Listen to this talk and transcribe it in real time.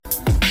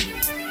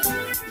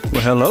Well,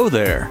 hello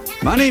there.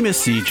 My name is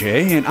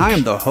CJ, and I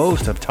am the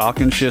host of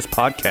Talkin' Shiz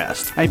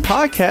Podcast, a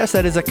podcast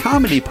that is a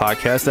comedy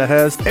podcast that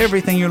has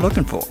everything you're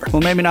looking for.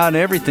 Well, maybe not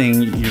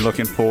everything you're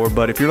looking for,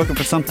 but if you're looking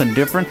for something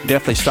different,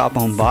 definitely stop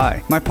on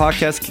by. My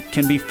podcast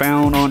can be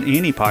found on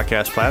any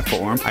podcast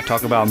platform. I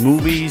talk about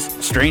movies,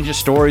 strangest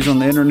stories on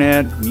the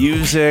internet,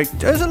 music.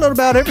 There's a little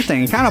about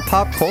everything, kind of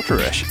pop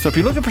culture-ish. So if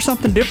you're looking for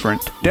something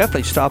different,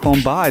 definitely stop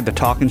on by the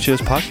Talkin'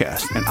 Shiz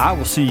Podcast, and I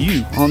will see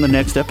you on the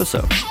next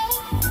episode.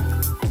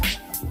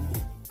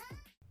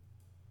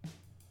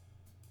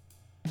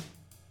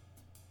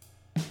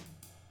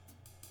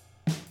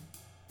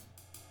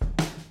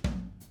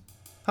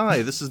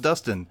 Hi, this is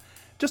Dustin.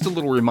 Just a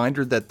little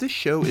reminder that this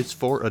show is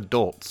for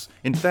adults.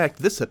 In fact,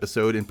 this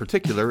episode in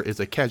particular is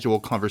a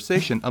casual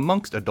conversation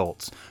amongst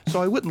adults,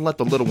 so I wouldn't let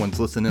the little ones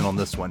listen in on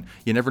this one.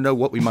 You never know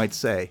what we might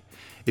say.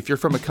 If you're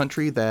from a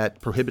country that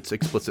prohibits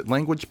explicit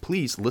language,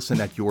 please listen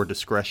at your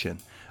discretion.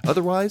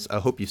 Otherwise, I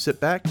hope you sit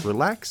back,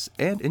 relax,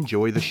 and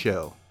enjoy the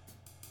show.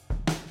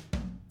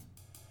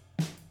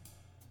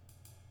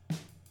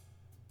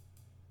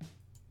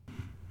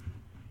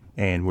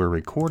 And we're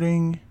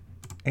recording,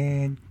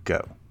 and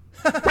go.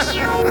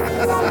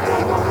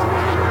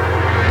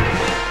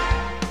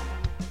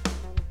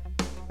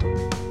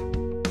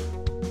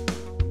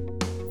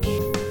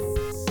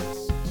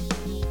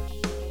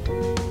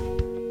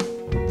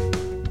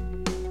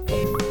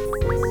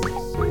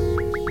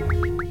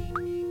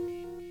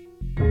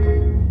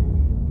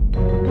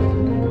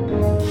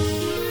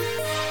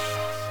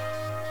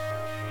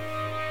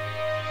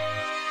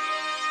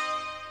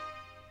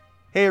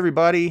 Hey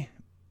everybody,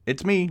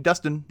 it's me,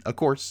 Dustin, of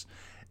course.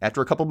 After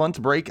a couple months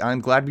break, I'm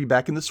glad to be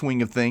back in the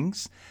swing of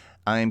things.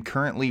 I am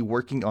currently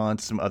working on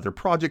some other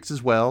projects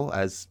as well,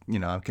 as,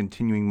 I'm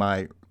continuing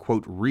my,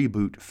 quote,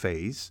 reboot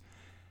phase.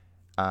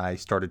 I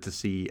started to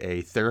see a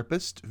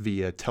therapist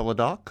via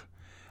Teladoc.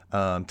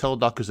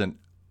 Teladoc is an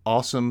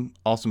awesome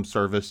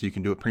service. You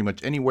can do it pretty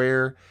much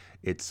anywhere.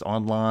 It's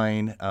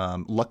online.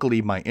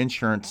 Luckily, my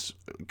insurance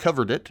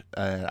covered it.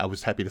 I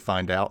was happy to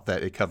find out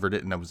that it covered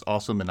it, and that was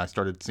awesome, and I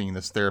started seeing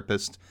this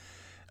therapist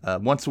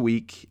once a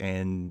week,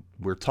 and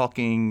we're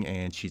talking,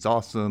 and she's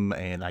awesome,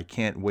 and I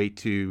can't wait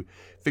to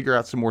figure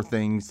out some more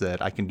things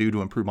that I can do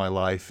to improve my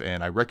life.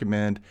 And I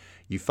recommend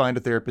you find a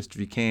therapist if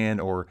you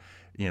can, or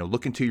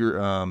look into your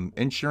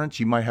insurance.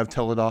 You might have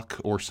Teladoc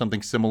or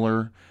something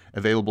similar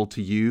available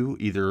to you,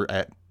 either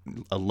at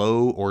a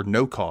low or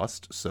no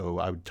cost. So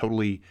I would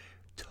totally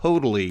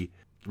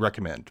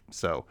recommend.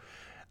 So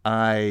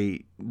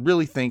I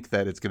really think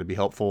that it's going to be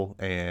helpful,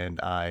 and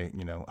I,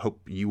 hope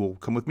you will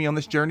come with me on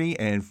this journey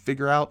and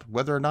figure out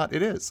whether or not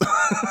it is.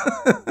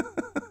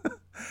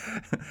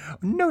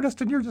 No,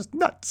 Dustin, you're just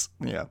nuts.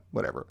 Yeah,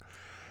 whatever.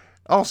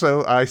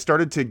 Also, I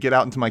started to get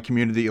out into my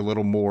community a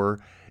little more.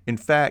 In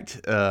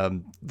fact,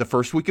 the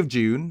first week of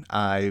June,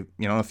 I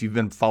don't know if you've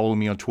been following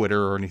me on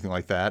Twitter or anything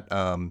like that.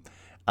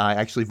 I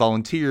actually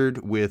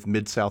volunteered with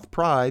Mid-South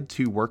Pride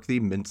to work the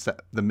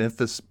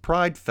Memphis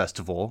Pride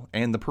Festival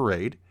and the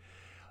parade.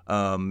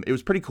 It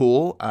was pretty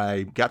cool.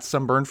 I got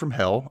sunburned from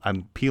hell.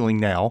 I'm peeling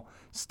now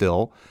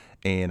still,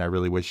 and I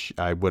really wish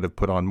I would have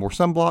put on more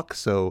sunblock.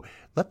 So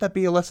let that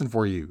be a lesson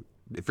for you.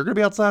 If you're going to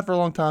be outside for a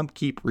long time,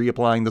 keep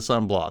reapplying the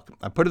sunblock.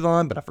 I put it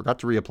on, but I forgot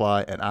to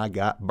reapply, and I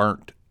got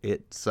burnt.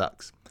 It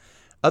sucks.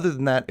 Other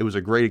than that, it was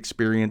a great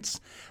experience.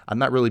 I'm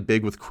not really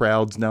big with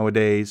crowds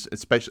nowadays,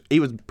 especially it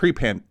was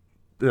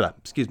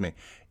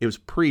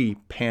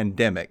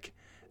pre-pandemic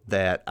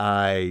that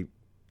I,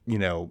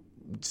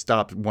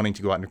 stopped wanting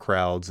to go out into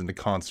crowds and the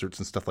concerts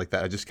and stuff like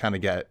that. I just kind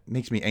of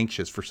makes me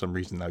anxious for some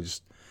reason. I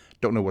just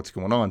don't know what's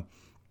going on.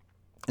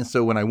 And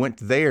so when I went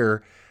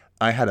there,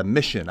 I had a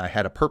mission. I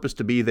had a purpose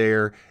to be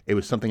there. It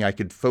was something I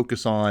could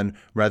focus on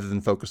rather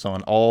than focus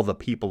on all the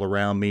people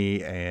around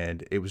me.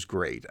 And it was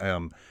great.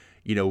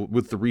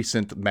 With the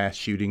recent mass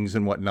shootings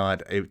and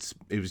whatnot, it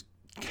was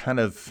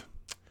kind of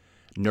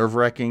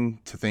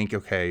nerve-wracking to think,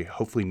 okay,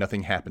 hopefully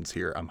nothing happens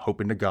here. I'm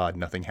hoping to God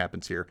nothing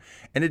happens here.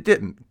 And it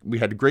didn't. We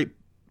had a great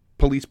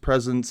police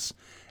presence.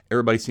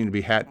 Everybody seemed to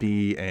be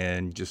happy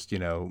and just,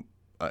 in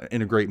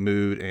a great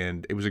mood.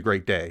 And it was a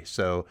great day.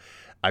 So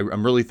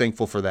I'm really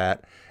thankful for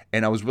that.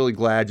 And I was really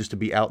glad just to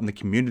be out in the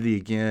community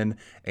again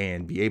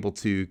and be able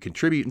to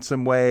contribute in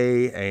some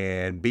way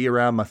and be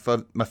around my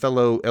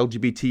fellow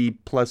LGBT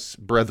plus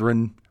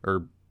brethren,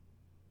 or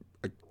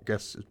I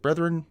guess is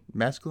brethren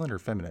masculine or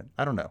feminine?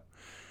 I don't know.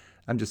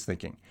 I'm just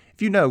thinking.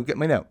 If you know, let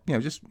me know.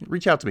 Just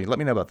reach out to me. Let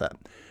me know about that.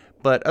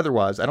 But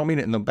otherwise, I don't mean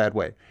it in a bad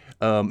way.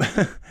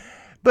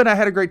 But I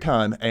had a great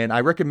time, and I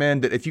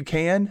recommend that if you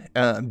can,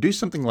 do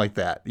something like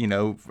that,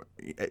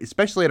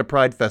 especially at a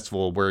Pride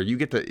Festival where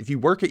if you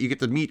work it, you get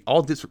to meet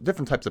all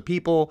different types of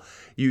people.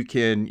 You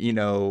can,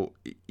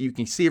 you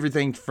can see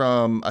everything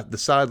from the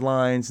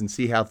sidelines and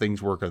see how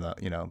things work on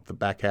the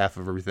back half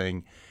of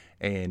everything.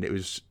 And it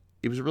was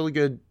a really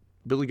good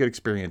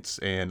experience,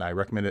 and I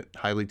recommend it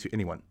highly to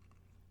anyone.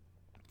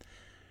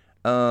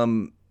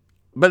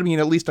 But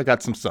at least I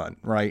got some sun,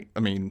 right?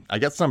 I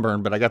got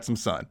sunburn, but I got some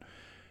sun.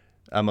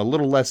 I'm a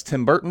little less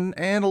Tim Burton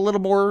and a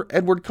little more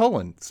Edward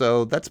Cullen.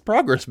 So that's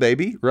progress,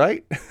 baby,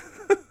 right?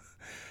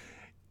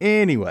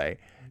 Anyway,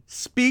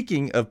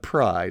 speaking of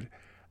pride,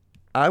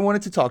 I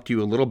wanted to talk to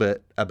you a little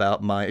bit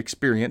about my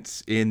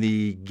experience in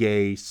the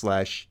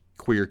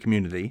gay/queer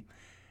community.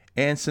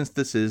 And since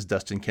this is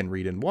Dustin Can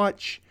Read and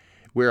Watch,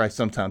 where I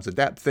sometimes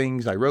adapt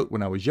things I wrote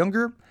when I was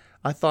younger,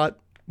 I thought,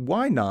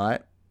 why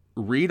not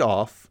read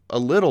off a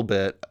little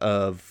bit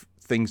of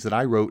things that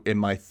I wrote in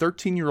my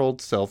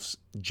 13-year-old self's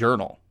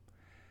journal.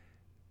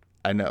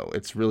 I know,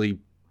 it's really,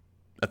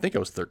 I think I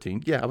was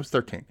 13. Yeah, I was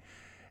 13.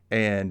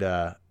 And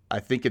I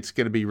think it's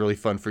going to be really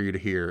fun for you to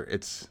hear.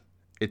 It's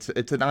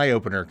an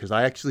eye-opener because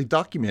I actually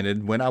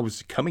documented when I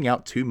was coming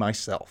out to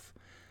myself.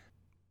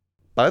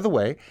 By the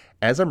way,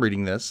 as I'm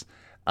reading this,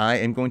 I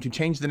am going to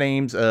change the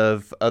names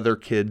of other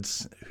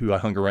kids who I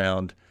hung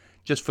around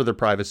just for their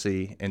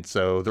privacy, and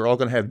so they're all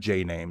going to have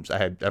J names.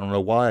 I don't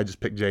know why, I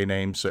just picked J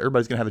names, so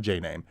everybody's going to have a J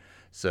name.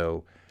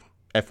 So,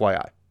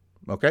 FYI.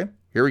 Okay,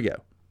 here we go.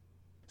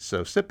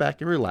 So sit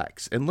back and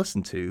relax and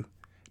listen to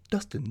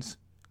Dustin's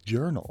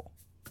Journal.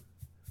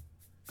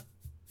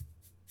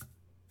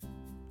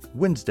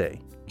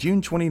 Wednesday,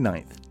 June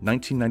 29th,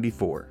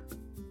 1994.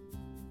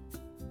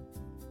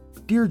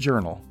 Dear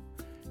Journal,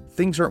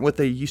 things aren't what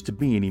they used to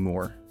be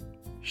anymore.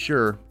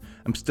 Sure,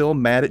 I'm still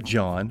mad at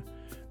John,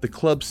 the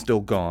club's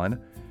still gone,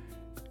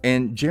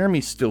 and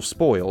Jeremy's still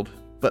spoiled,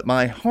 but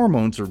my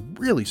hormones are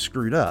really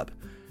screwed up.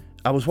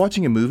 I was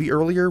watching a movie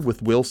earlier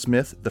with Will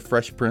Smith, the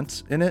Fresh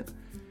Prince, in it.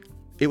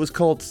 It was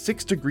called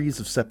 6 Degrees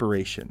of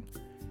Separation.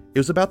 It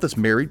was about this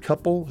married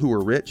couple who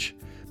are rich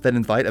that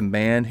invite a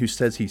man who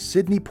says he's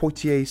Sidney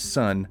Poitier's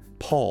son,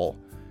 Paul,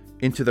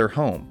 into their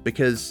home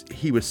because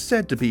he was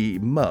said to be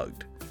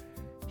mugged.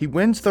 He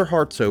wins their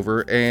hearts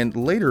over and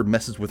later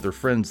messes with their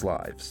friends'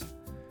 lives.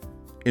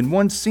 In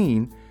one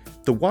scene,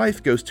 the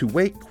wife goes to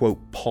wake, quote,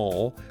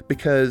 Paul,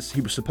 because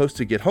he was supposed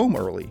to get home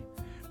early.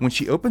 When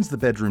she opens the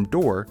bedroom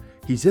door,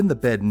 he's in the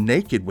bed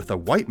naked with a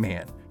white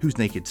man, who's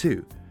naked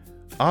too.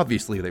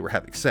 Obviously, they were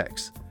having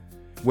sex.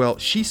 Well,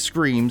 she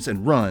screams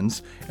and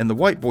runs, and the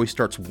white boy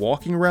starts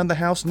walking around the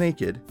house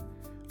naked.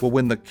 Well,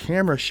 when the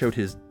camera showed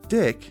his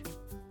dick,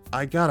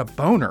 I got a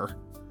boner.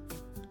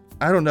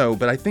 I don't know,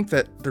 but I think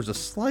that there's a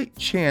slight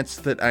chance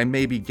that I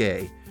may be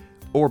gay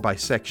or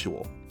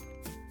bisexual.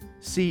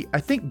 See, I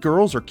think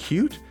girls are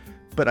cute,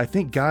 but I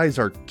think guys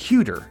are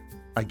cuter,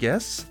 I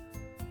guess.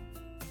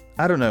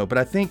 I don't know, but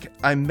I think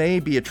I may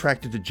be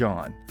attracted to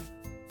John.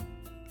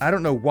 I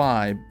don't know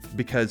why,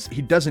 because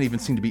he doesn't even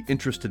seem to be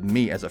interested in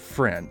me as a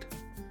friend.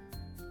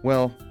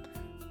 Well,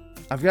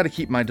 I've got to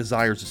keep my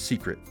desires a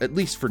secret, at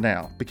least for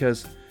now,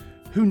 because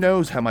who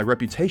knows how my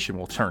reputation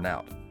will turn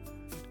out.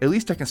 At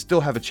least I can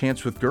still have a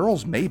chance with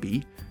girls,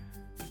 maybe.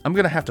 I'm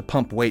going to have to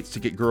pump weights to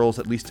get girls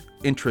at least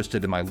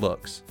interested in my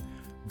looks.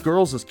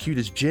 Girls as cute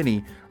as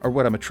Jenny are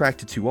what I'm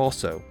attracted to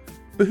also.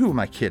 But who am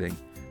I kidding?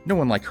 No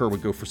one like her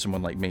would go for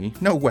someone like me.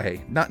 No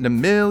way. Not in a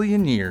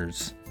million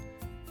years.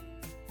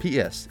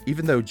 P.S.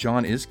 Even though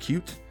John is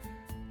cute,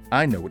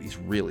 I know what he's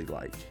really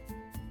like.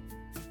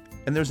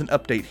 And there's an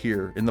update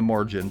here in the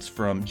margins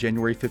from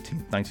January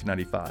 15th,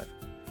 1995.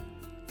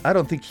 I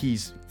don't think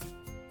he's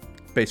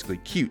basically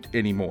cute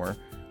anymore.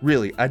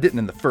 Really, I didn't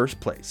in the first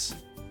place.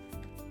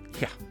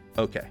 Yeah,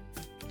 okay.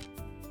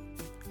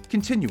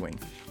 Continuing.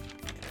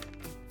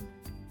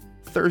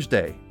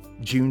 Thursday,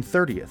 June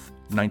 30th,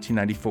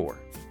 1994.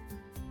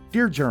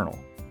 Dear Journal,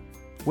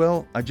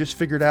 well, I just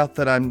figured out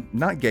that I'm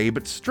not gay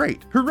but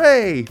straight.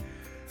 Hooray!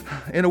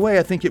 In a way,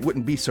 I think it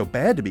wouldn't be so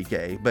bad to be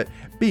gay, but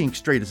being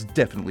straight is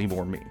definitely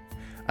more me.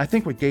 I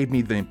think what gave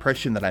me the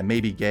impression that I may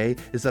be gay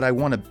is that I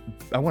want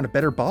a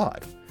better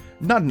bod.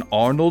 Not an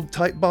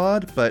Arnold-type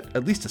bod, but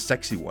at least a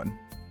sexy one.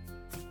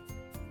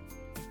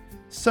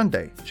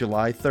 Sunday,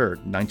 July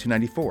 3rd,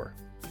 1994.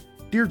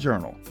 Dear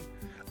Journal,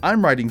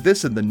 I'm writing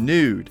this in the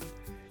nude.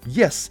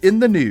 Yes, in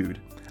the nude.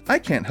 I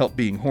can't help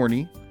being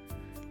horny.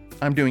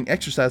 I'm doing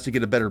exercise to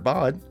get a better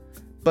bod,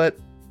 but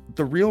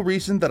the real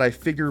reason that I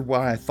figured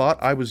why I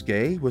thought I was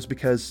gay was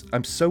because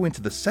I'm so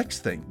into the sex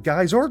thing,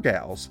 guys or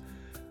gals.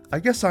 I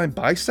guess I'm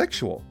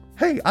bisexual.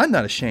 Hey, I'm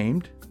not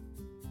ashamed.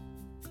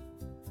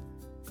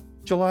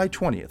 July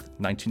 20th,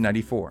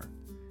 1994.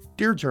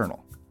 Dear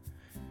Journal,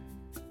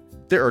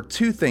 there are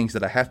 2 things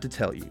that I have to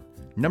tell you.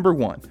 Number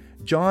 1,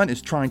 John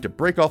is trying to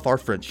break off our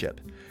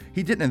friendship.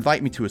 He didn't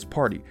invite me to his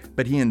party,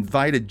 but he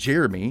invited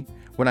Jeremy.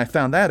 When I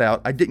found that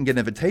out, I didn't get an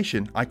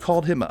invitation. I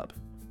called him up.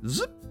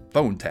 Zip,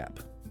 phone tap.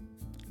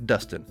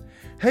 Dustin,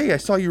 hey, I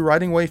saw you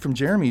riding away from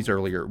Jeremy's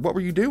earlier. What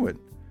were you doing?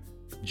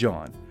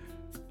 John,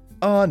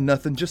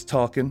 nothing, just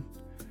talking.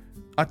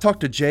 I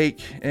talked to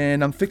Jake,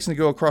 and I'm fixing to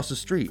go across the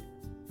street.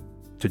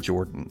 To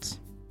Jordan's.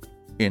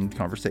 End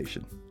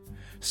conversation.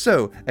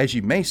 So, as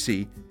you may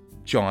see,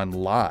 John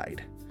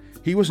lied.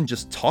 He wasn't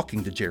just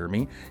talking to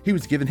Jeremy, he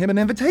was giving him an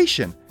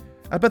invitation.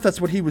 I bet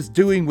that's what he was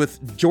doing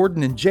with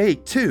Jordan and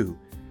Jake, too.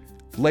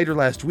 Later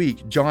last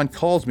week, John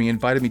calls me and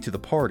invited me to the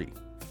party.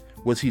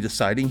 Was he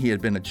deciding he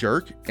had been a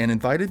jerk and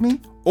invited me?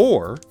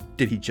 Or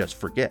did he just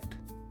forget?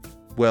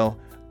 Well,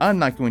 I'm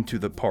not going to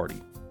the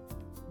party.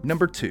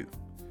 Number 2,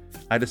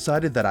 I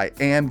decided that I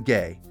am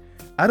gay.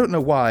 I don't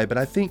know why, but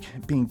I think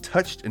being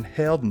touched and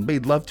held and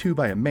made love to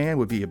by a man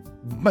would be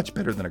much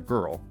better than a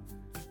girl.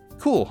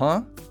 Cool,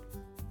 huh?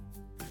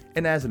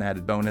 And as an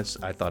added bonus,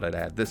 I thought I'd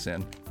add this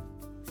in.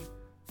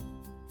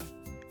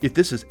 If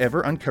this is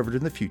ever uncovered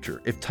in the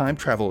future, if time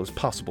travel is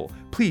possible,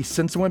 please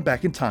send someone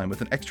back in time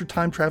with an extra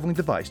time traveling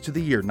device to the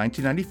year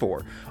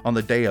 1994 on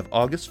the day of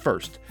August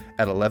 1st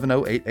at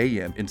 11:08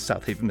 a.m. in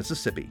South Haven,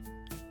 Mississippi.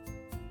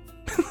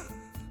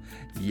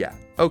 Yeah,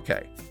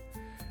 okay.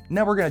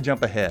 Now we're going to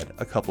jump ahead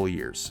a couple of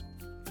years.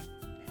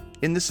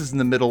 And this is in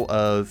the middle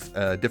of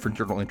a different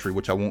journal entry,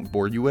 which I won't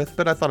bore you with,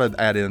 but I thought I'd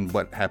add in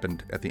what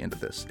happened at the end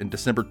of this. In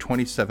December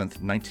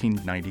 27th,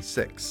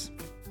 1996.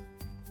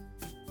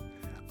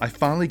 I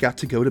finally got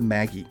to go to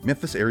Maggie,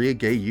 Memphis area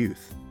gay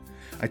youth.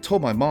 I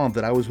told my mom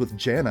that I was with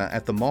Jana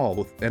at the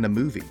mall in a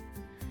movie.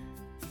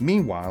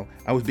 Meanwhile,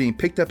 I was being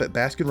picked up at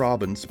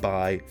Baskin-Robbins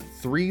by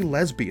 3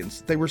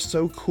 lesbians. They were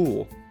so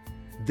cool.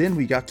 Then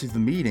we got to the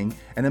meeting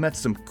and I met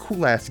some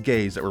cool-ass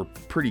gays that were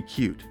pretty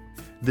cute.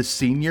 The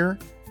senior,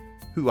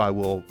 who I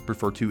will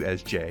refer to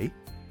as J,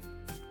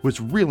 was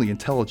really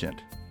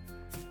intelligent.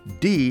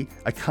 D,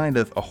 a kind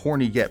of a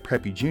horny yet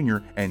preppy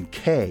junior, and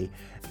K,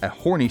 a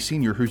horny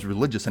senior who's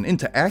religious and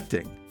into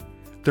acting.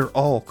 They're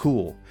all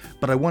cool,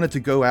 but I wanted to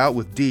go out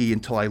with D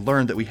until I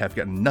learned that we have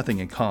got nothing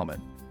in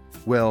common.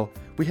 Well,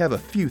 we have a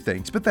few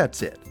things, but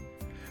that's it.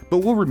 But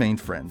we'll remain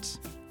friends.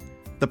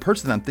 The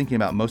person I'm thinking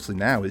about mostly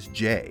now is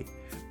J,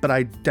 but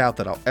I doubt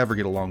that I'll ever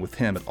get along with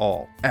him at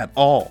all. At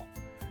all.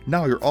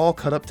 Now you're all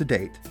cut up to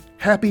date.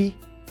 Happy?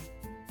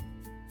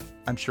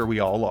 I'm sure we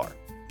all are.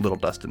 Little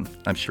Dustin,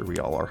 I'm sure we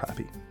all are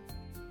happy.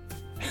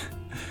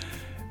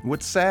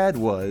 What's sad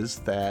was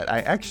that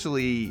I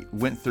actually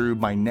went through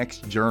my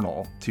next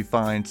journal to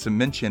find some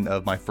mention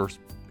of my first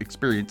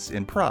experience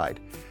in Pride.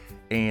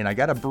 And I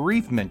got a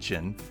brief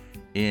mention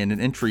in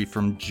an entry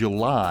from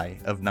July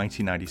of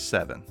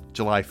 1997.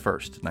 July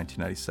 1st,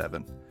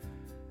 1997.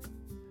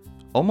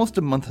 Almost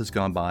a month has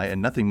gone by and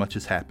nothing much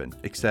has happened,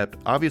 except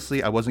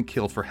obviously I wasn't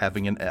killed for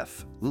having an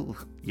F. Ooh,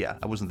 yeah,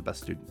 I wasn't the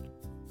best student.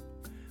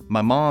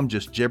 My mom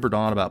just gibbered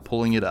on about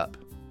pulling it up.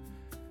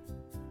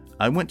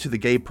 I went to the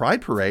gay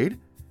pride parade.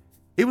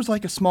 It was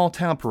like a small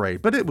town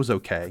parade, but it was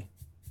okay.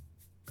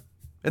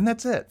 And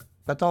that's it.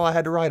 That's all I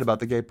had to write about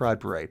the gay pride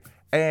parade.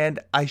 And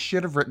I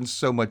should have written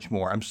so much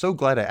more. I'm so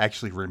glad I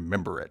actually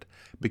remember it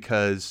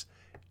because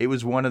it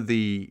was one of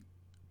the,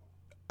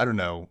 I don't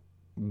know,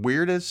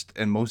 weirdest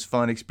and most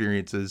fun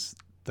experiences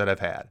that I've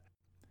had.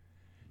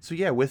 So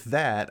yeah, with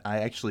that, I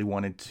actually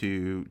wanted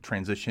to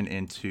transition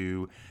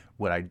into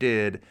what I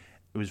did.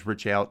 It was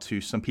reach out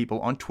to some people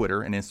on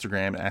Twitter and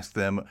Instagram and ask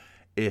them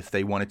if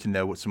they wanted to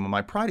know what some of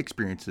my pride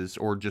experiences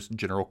or just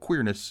general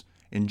queerness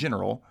in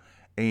general.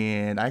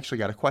 And I actually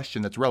got a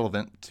question that's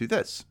relevant to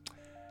this.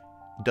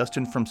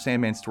 Dustin from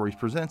Sandman Stories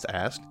Presents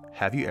asked,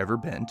 have you ever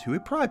been to a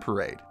pride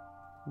parade?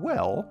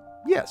 Well,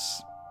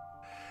 yes.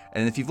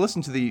 And if you've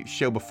listened to the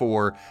show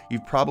before,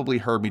 you've probably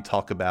heard me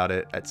talk about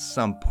it at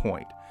some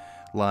point.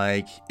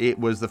 Like, it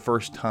was the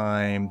first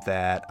time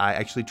that I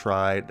actually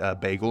tried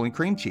bagel and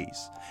cream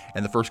cheese.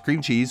 And the first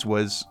cream cheese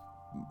was,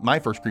 my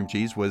first cream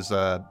cheese was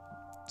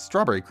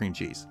strawberry cream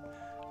cheese.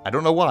 I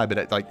don't know why, but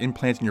it like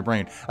implants in your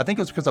brain. I think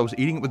it was because I was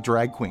eating it with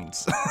drag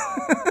queens.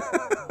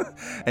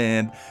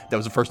 And that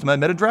was the first time I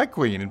met a drag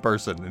queen in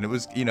person. And it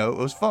was, it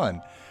was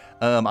fun.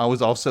 I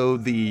was also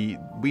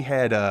we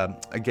had a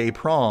gay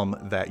prom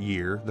that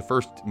year, the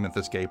first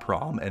Memphis gay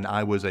prom, and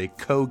I was a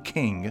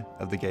co-king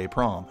of the gay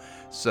prom.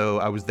 So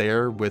I was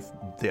there with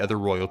the other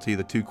royalty,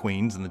 the 2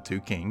 queens and the 2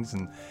 kings,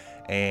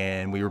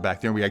 and we were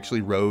back there. And we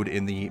actually rode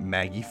in the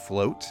Maggie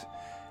float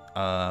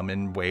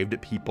and waved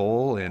at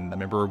people. And I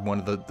remember one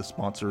of the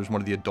sponsors,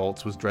 one of the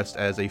adults, was dressed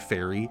as a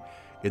fairy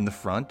in the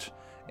front.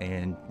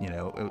 And,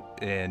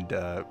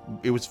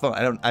 it was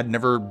fun. I'd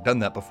never done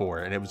that before.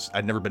 And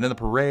I'd never been in the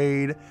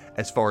parade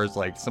as far as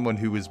like someone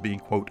who was being,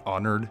 quote,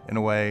 honored in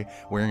a way,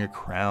 wearing a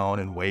crown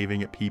and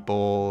waving at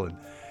people.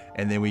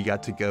 And then we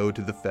got to go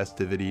to the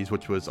festivities,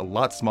 which was a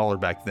lot smaller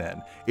back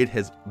then. It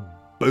has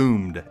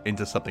boomed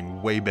into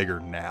something way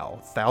bigger now.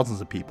 Thousands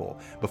of people.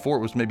 Before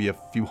it was maybe a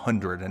few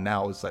hundred, and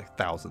now it's like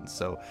thousands.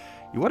 So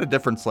what a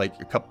difference like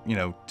a couple,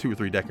 2 or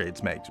 3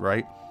 decades makes,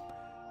 right?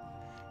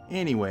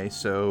 Anyway,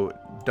 so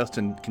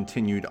Dustin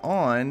continued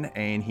on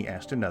and he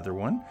asked another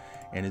one.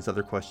 And his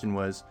other question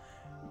was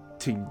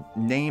to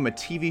name a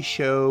TV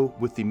show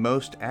with the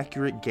most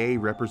accurate gay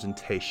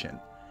representation.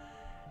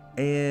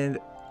 And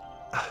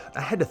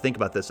I had to think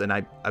about this, and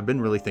I've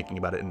been really thinking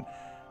about it. And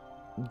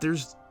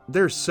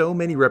there's so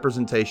many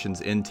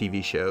representations in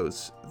TV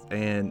shows.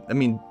 And I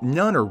mean,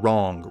 none are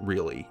wrong,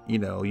 really.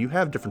 You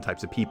have different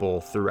types of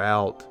people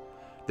throughout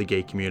the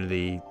gay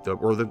community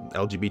or the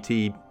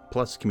LGBT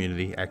plus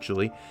community,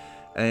 actually.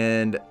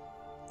 And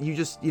you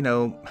just,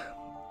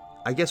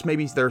 I guess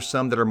maybe there are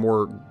some that are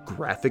more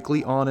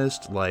graphically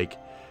honest, like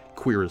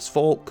Queer as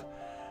Folk,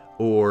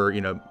 or,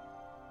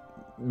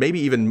 maybe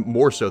even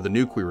more so the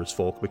new Queer as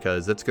Folk,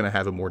 because that's going to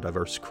have a more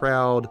diverse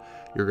crowd.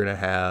 You're going to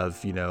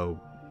have,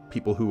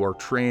 people who are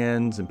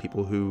trans and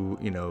people who,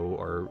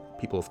 are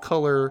people of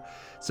color.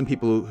 Some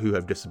people who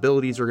have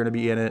disabilities are going to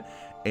be in it.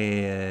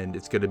 And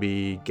it's going to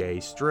be gay,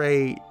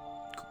 straight,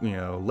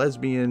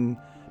 lesbian,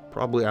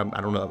 probably, I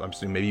don't know, I'm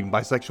assuming maybe even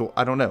bisexual,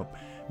 I don't know.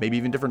 Maybe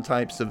even different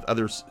types of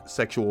other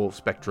sexual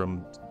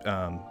spectrum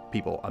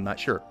people, I'm not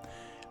sure.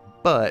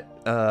 But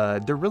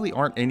there really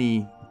aren't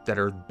any that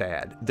are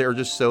bad. There are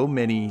just so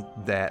many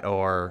that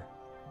are,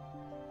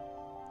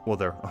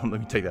 let me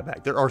take that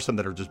back. There are some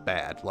that are just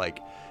bad.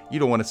 Like, you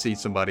don't want to see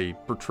somebody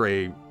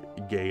portray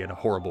gay in a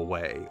horrible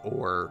way,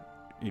 or,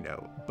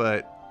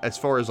 but as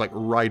far as like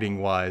writing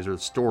wise or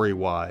story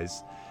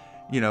wise,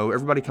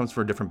 everybody comes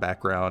from a different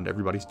background.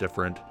 Everybody's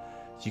different.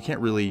 So you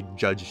can't really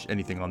judge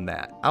anything on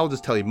that. I'll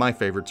just tell you my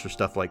favorites are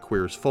stuff like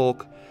Queer as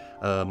Folk,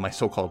 My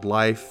So-Called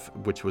Life,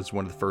 which was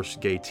one of the first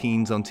gay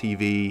teens on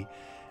TV,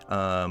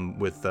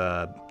 with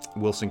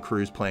Wilson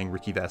Cruz playing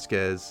Ricky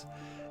Vasquez.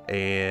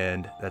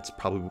 And that's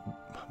probably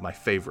my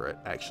favorite,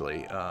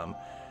 actually.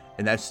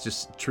 And that's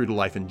just true to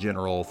life in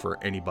general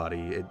for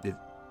anybody.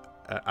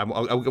 I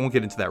won't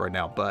get into that right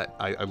now, but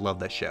I love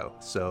that show.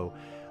 So,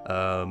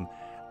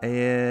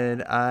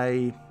 and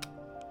I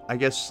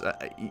guess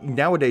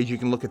nowadays you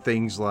can look at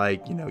things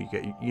like, you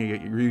get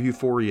your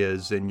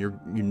Euphorias and your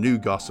new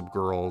Gossip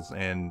Girls,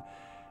 and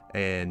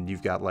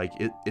you've got like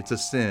It's a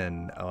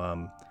Sin.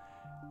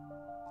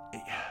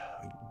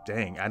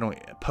 Dang, I don't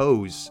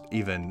Pose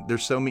even.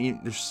 There's so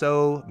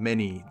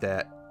many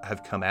that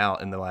have come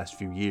out in the last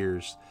few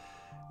years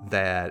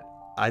that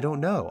I don't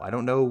know. I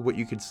don't know what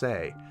you could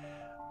say.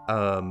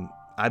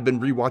 I've been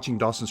rewatching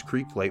Dawson's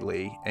Creek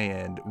lately,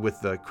 and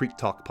with the Creek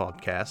Talk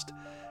podcast,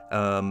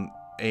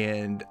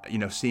 and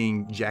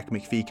seeing Jack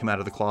McPhee come out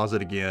of the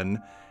closet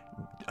again.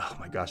 Oh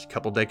my gosh, a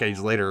couple decades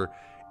later,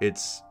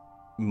 it's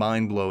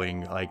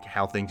mind-blowing, like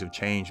how things have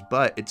changed,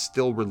 but it's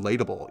still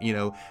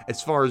relatable.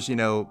 As far as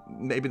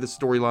maybe the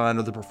storyline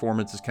or the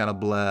performance is kind of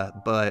blah,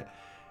 but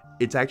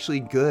it's actually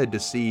good to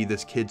see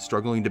this kid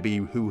struggling to be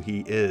who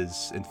he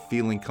is and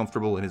feeling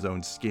comfortable in his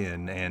own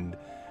skin,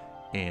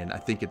 and I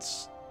think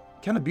it's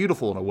kind of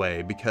beautiful in a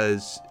way,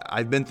 because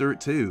I've been through it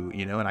too,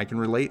 and I can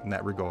relate in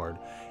that regard.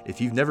 If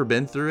you've never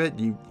been through it,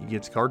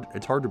 it's hard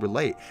to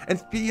relate.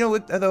 And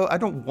though I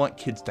don't want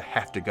kids to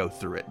have to go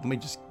through it, let me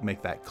just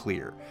make that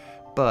clear.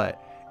 But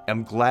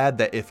I'm glad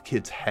that if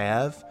kids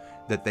have,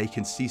 that they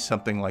can see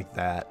something like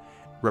that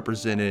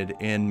represented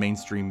in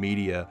mainstream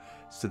media,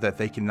 so that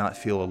they cannot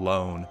feel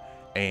alone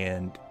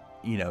and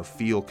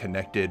feel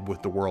connected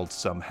with the world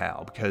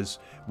somehow. Because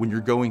when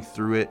you're going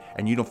through it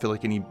and you don't feel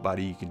like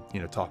anybody you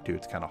can talk to,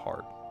 it's kind of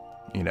hard.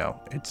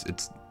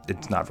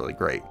 It's not really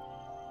great.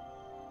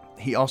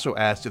 He also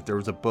asked if there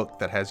was a book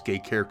that has gay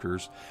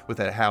characters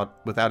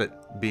without it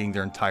being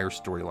their entire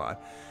storyline.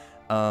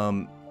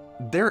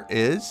 There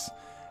is,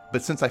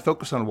 but since I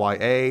focus on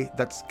YA,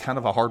 that's kind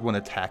of a hard one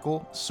to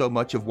tackle. So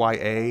much of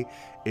YA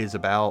is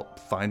about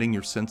finding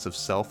your sense of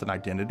self and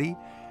identity,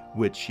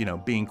 which,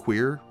 being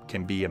queer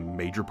can be a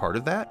major part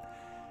of that.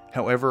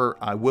 However,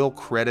 I will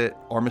credit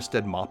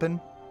Armistead Maupin,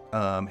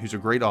 who's a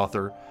great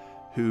author,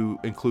 who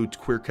includes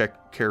queer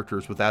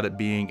characters without it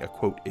being a,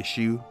 quote,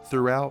 issue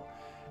throughout.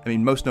 I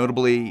mean, most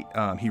notably,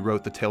 he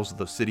wrote the Tales of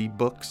the City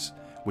books,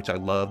 which I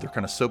love. They're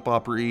kind of soap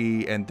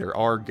opera-y, and there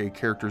are gay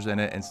characters in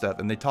it and stuff.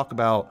 And they talk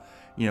about,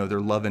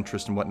 their love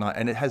interest and whatnot.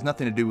 And it has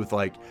nothing to do with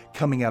like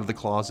coming out of the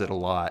closet a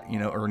lot,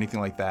 or anything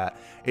like that.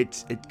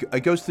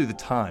 It goes through the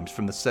times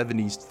from the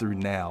 70s through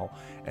now.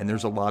 And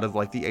there's a lot of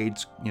like the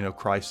AIDS,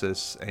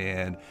 crisis,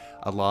 and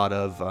a lot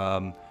of,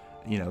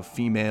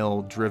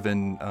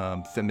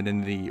 female-driven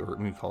femininity, or what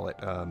do we call it?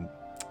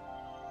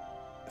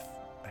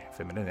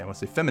 Femininity. I want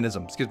to say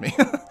feminism, excuse me.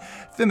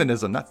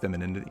 Feminism, not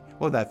femininity.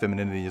 Well, that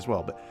femininity as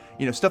well, but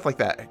stuff like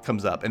that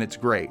comes up, and it's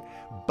great.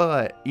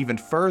 But even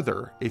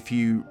further, if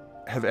you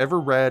have ever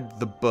read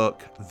the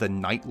book The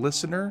Night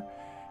Listener,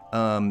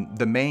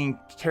 the main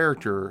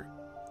character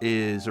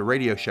is a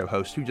radio show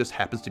host who just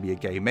happens to be a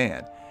gay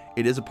man.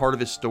 It is a part of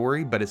his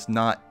story, but it's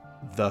not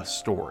the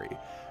story.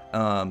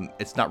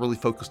 It's not really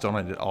focused on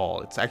it at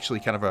all. It's actually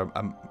kind of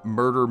a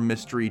murder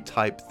mystery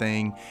type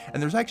thing.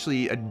 And there's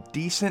actually a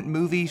decent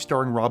movie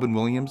starring Robin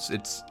Williams.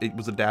 It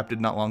was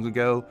adapted not long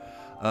ago.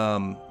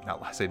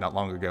 Not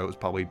long ago. It was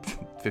probably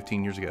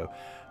 15 years ago.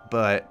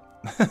 But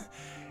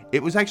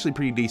it was actually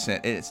pretty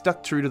decent. And it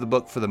stuck true to the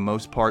book for the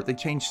most part. They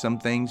changed some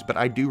things, but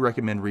I do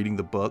recommend reading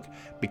the book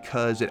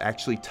because it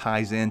actually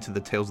ties into the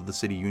Tales of the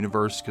City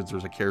universe, because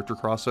there's a character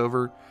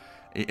crossover.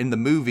 In the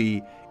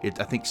movie,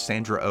 I think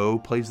Sandra Oh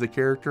plays the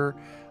character.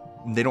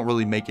 They don't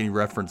really make any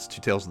reference to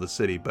Tales of the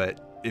City,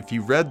 but if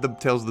you read the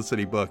Tales of the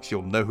City books,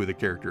 you'll know who the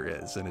character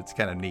is, and it's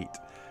kind of neat.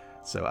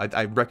 So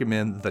I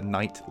recommend The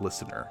Night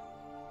Listener.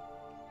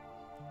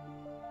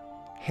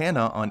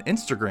 Hannah on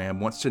Instagram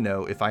wants to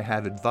know if I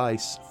have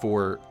advice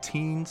for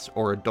teens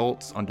or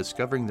adults on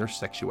discovering their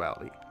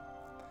sexuality.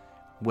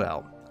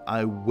 Well,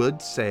 I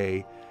would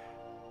say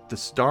the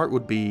start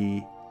would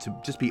be to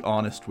just be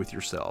honest with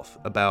yourself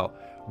about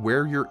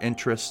where your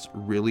interests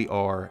really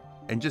are,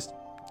 and just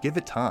give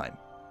it time.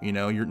 You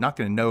know, you're not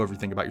going to know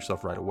everything about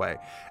yourself right away.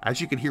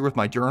 As you can hear with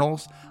my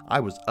journals, I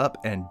was up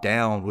and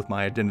down with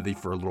my identity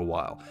for a little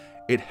while.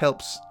 It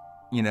helps,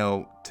 you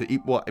know,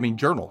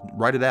 journal,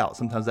 write it out.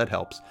 Sometimes that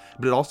helps.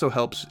 But it also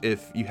helps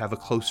if you have a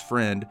close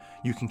friend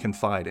you can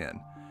confide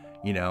in,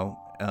 you know.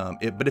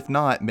 But if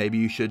not, maybe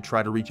you should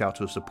try to reach out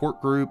to a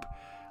support group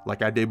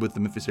like I did with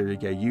the Memphis Area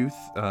Gay Youth,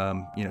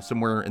 you know,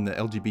 somewhere in the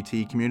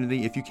LGBT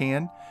community if you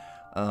can.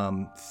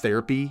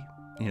 Therapy,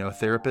 you know, a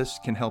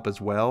therapist can help as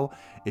well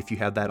if you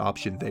have that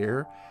option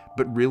there.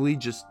 But really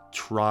just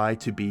try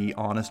to be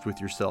honest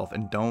with yourself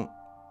and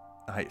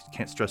I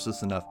can't stress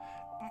this enough,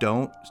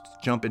 don't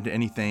jump into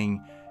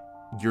anything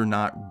you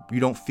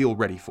don't feel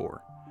ready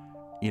for.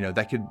 You know,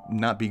 that could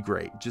not be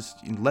great.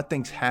 Just let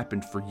things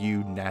happen for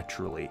you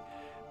naturally.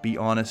 Be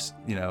honest,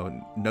 you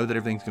know that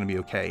everything's going to be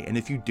okay. And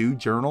if you do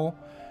journal,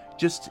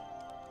 just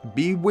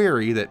be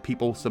wary that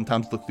people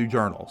sometimes look through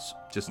journals.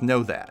 Just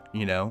know that,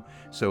 you know.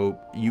 So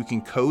you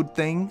can code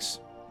things,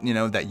 you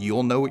know, that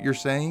you'll know what you're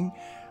saying,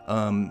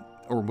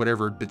 or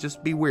whatever, but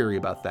just be wary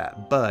about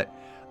that. But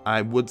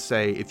I would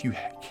say if you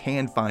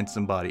can find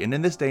somebody, and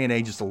in this day and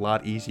age, it's a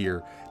lot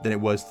easier than it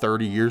was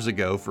 30 years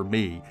ago for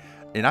me.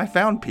 And I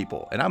found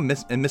people, and I'm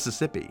in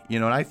Mississippi, you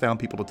know, and I found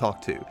people to talk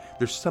to.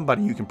 There's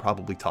somebody you can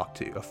probably talk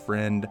to, a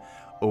friend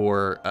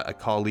or a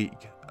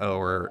colleague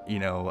or,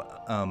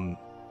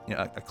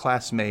 a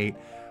classmate,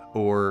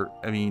 or,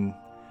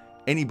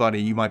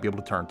 anybody you might be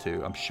able to turn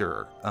to, I'm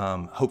sure.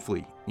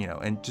 Hopefully,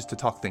 and just to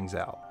talk things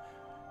out.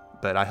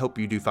 But I hope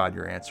you do find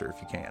your answer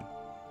if you can.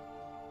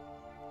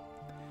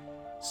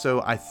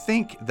 So I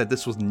think that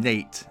this was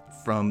Nate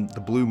from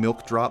the Blue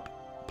Milk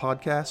Drop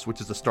podcast,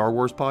 which is a Star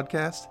Wars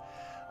podcast,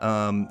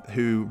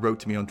 who wrote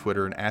to me on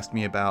Twitter and asked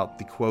me about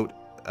the, quote,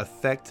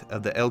 effect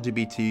of the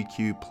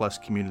LGBTQ plus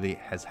community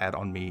has had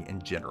on me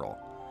in general.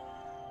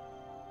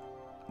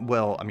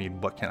 Well,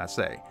 what can I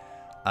say?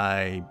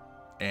 I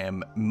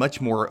am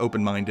much more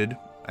open-minded.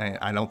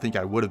 I don't think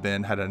I would have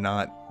been had I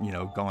not,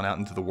 gone out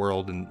into the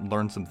world and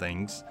learned some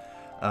things.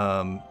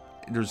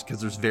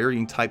 There's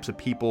varying types of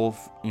people,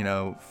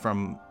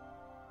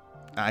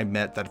 I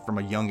met that from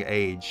a young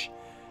age.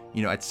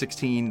 At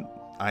 16,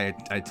 I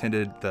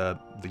attended the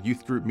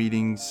youth group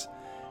meetings,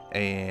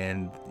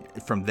 and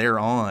from there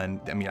on,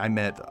 I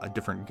met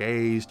different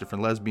gays,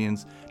 different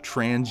lesbians,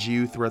 trans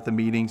youth were at the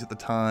meetings at the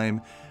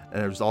time.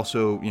 There's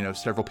also,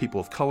 several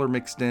people of color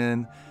mixed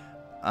in.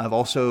 I've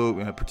also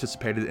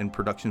participated in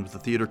productions with a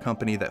theater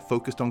company that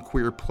focused on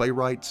queer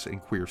playwrights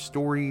and queer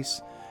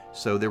stories.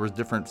 So there was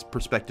different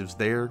perspectives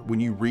there. When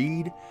you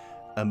read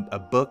a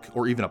book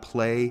or even a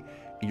play,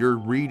 you're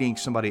reading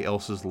somebody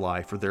else's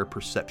life or their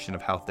perception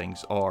of how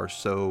things are.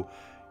 So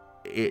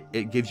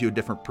it gives you a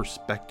different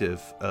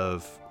perspective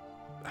of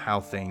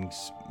how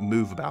things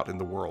move about in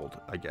the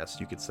world, I guess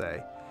you could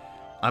say.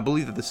 I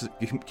believe that this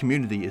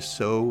community is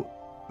so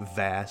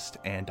vast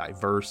and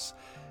diverse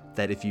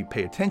that if you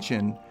pay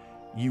attention,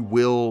 you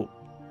will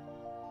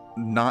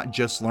not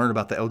just learn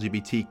about the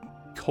LGBT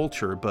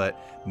culture, but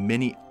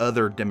many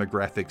other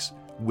demographics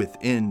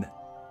within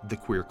the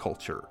queer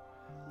culture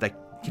that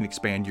can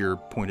expand your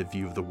point of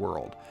view of the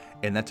world.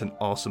 And that's an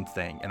awesome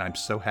thing. And I'm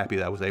so happy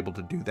that I was able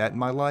to do that in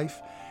my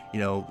life.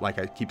 Like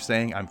I keep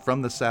saying, I'm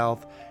from the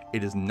South.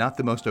 It is not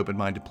the most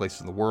open-minded place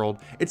in the world.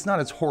 It's not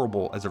as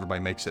horrible as everybody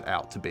makes it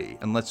out to be.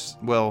 Unless,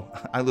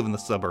 I live in the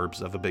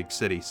suburbs of a big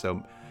city,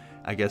 so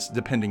I guess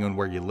depending on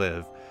where you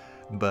live.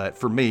 But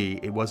for me,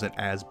 it wasn't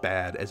as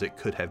bad as it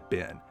could have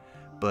been.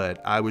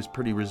 But I was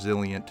pretty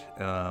resilient,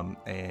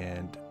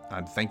 and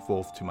I'm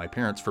thankful to my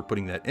parents for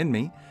putting that in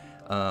me,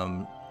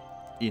 to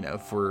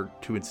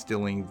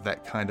instilling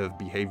that kind of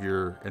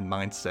behavior and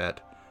mindset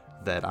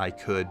that I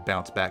could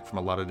bounce back from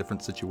a lot of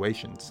different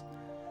situations.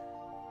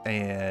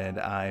 And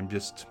I'm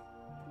just,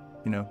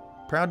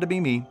 proud to be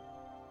me.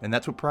 And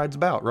that's what pride's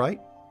about,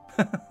 right?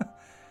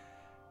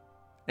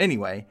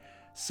 Anyway,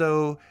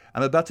 so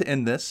I'm about to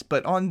end this,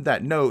 but on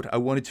that note, I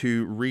wanted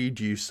to read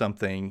you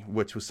something,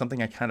 which was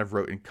something I kind of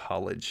wrote in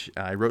college.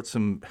 I wrote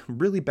some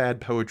really bad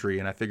poetry,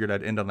 and I figured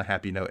I'd end on a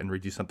happy note and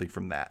read you something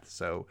from that.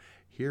 So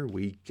here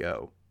we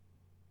go.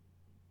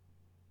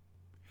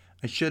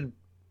 I should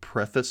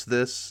preface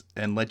this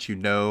and let you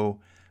know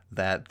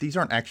that these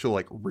aren't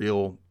actual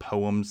real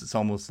poems. It's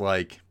almost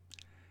like,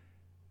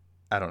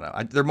 I don't know.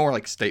 They're more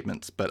like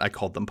statements, but I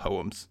called them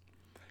poems.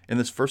 And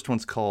this first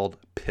one's called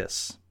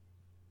Piss.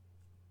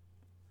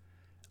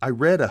 I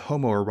read a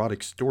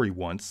homoerotic story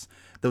once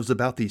that was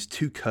about these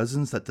two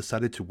cousins that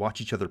decided to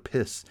watch each other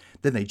piss,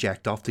 then they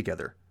jacked off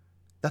together.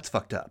 That's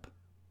fucked up.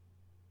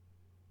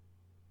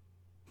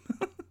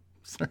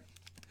 Sorry.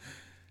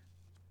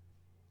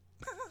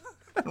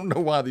 I don't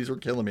know why these were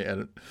killing me.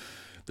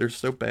 They're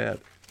so bad.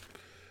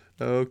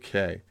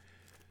 Okay.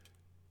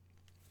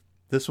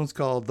 This one's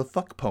called The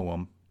Fuck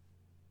Poem.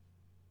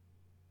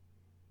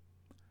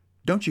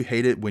 Don't you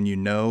hate it when you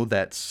know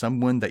that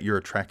someone that you're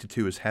attracted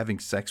to is having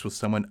sex with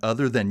someone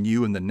other than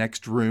you in the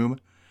next room?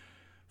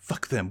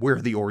 Fuck them. Where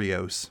are the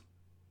Oreos?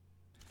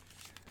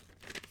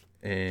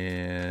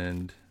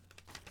 And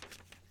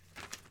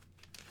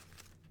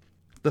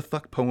The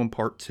Fuck Poem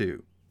Part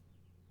 2.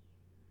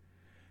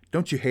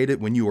 Don't you hate it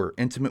when you are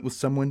intimate with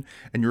someone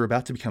and you're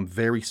about to become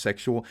very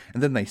sexual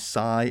and then they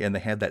sigh and they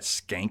have that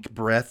skank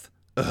breath?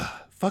 Ugh,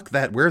 fuck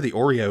that. Where are the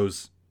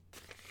Oreos?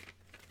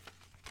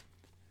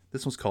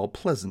 This one's called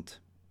Pleasant.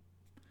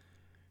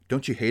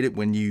 Don't you hate it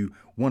when you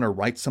want to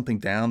write something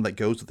down that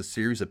goes with a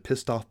series of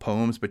pissed off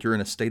poems, but you're in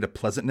a state of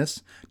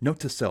pleasantness? Note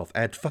to self,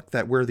 add fuck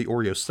that, where are the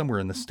Oreos somewhere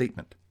in the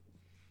statement.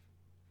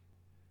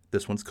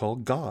 This one's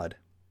called God.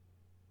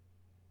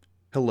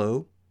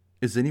 Hello?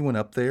 Is anyone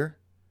up there?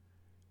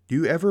 Do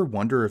you ever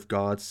wonder if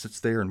God sits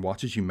there and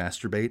watches you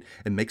masturbate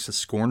and makes a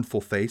scornful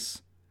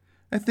face?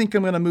 I think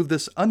I'm going to move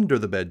this under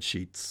the bed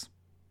sheets.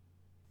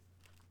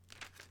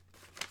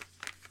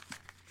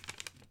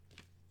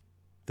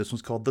 This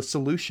one's called The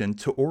Solution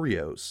to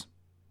Oreos.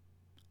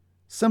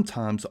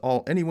 Sometimes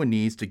all anyone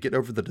needs to get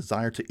over the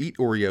desire to eat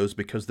Oreos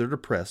because they're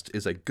depressed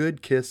is a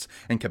good kiss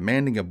and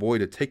commanding a boy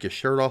to take his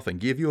shirt off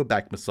and give you a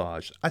back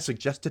massage. I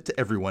suggest it to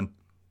everyone.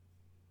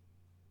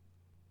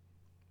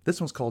 This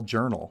one's called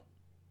Journal.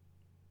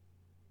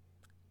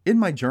 In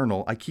my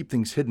journal, I keep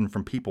things hidden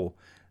from people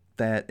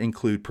that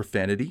include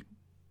profanity,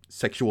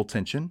 sexual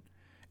tension,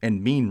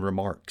 and mean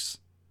remarks.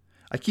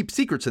 I keep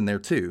secrets in there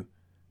too.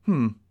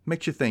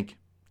 Makes you think.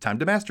 Time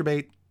to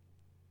masturbate.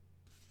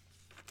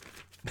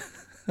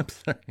 I'm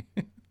sorry.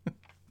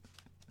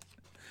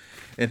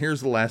 And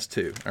here's the last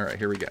two. All right,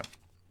 here we go.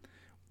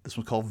 This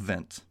one's called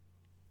Vent.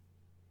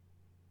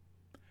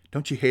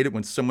 Don't you hate it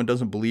when someone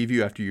doesn't believe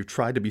you after you've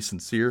tried to be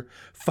sincere?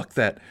 Fuck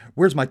that.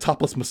 Where's my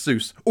topless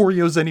masseuse?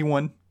 Oreos,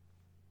 anyone?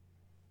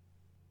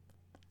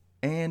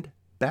 And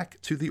back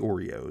to the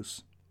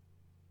Oreos.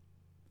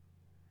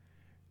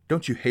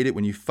 Don't you hate it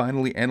when you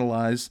finally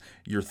analyze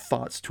your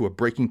thoughts to a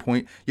breaking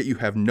point, yet you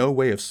have no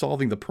way of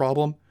solving the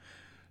problem?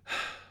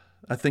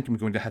 I think I'm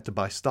going to have to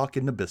buy stock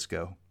in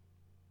Nabisco.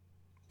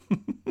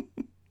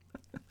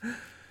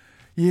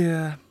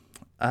 Yeah,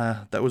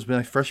 that was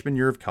my freshman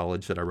year of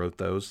college that I wrote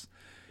those.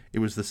 It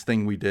was this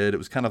thing we did. It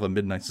was kind of a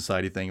Midnight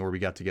Society thing where we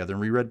got together and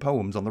we read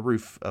poems on the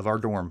roof of our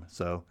dorm.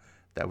 So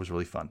that was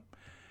really fun.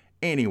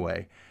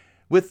 Anyway,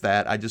 with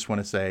that, I just want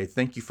to say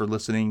thank you for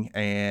listening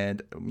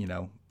and,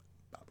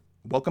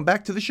 welcome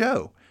back to the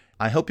show.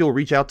 I hope you'll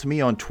reach out to me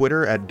on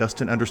Twitter at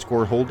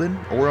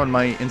Dustin_Holden or on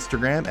my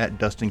Instagram at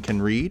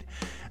DustinCanRead.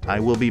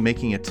 I will be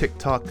making a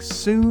TikTok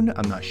soon.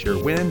 I'm not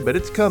sure when, but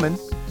it's coming.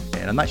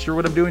 And I'm not sure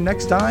what I'm doing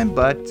next time,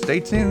 but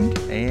stay tuned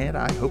and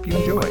I hope you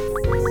enjoy.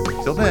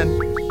 Till then,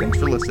 thanks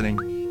for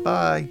listening.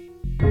 Bye.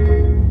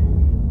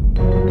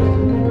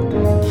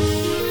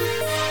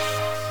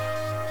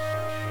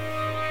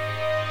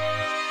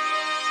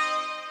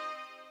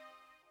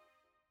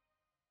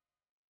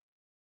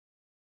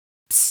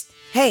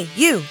 Hey,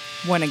 you!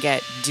 Want to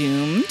get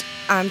doomed?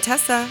 I'm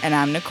Tessa. And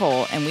I'm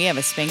Nicole, and we have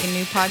a spanking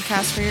new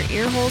podcast for your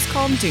ear holes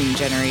called Doom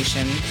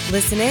Generation.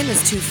 Listen in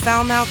as two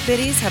foul-mouthed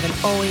biddies have an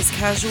always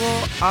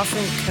casual,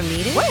 often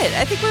comedic... What?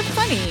 I think we're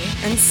funny.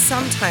 ...and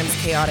sometimes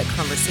chaotic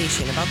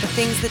conversation about the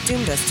things that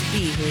doomed us to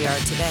be who we are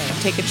today.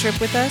 Take a trip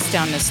with us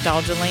down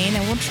nostalgia lane,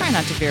 and we'll try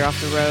not to veer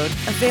off the road.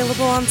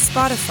 Available on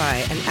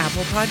Spotify and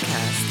Apple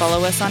Podcasts.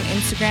 Follow us on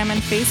Instagram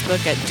and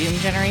Facebook at Doom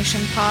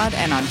Generation Pod,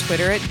 and on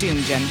Twitter at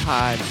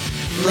DoomGenPod.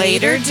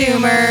 Later,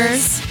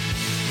 Doomers!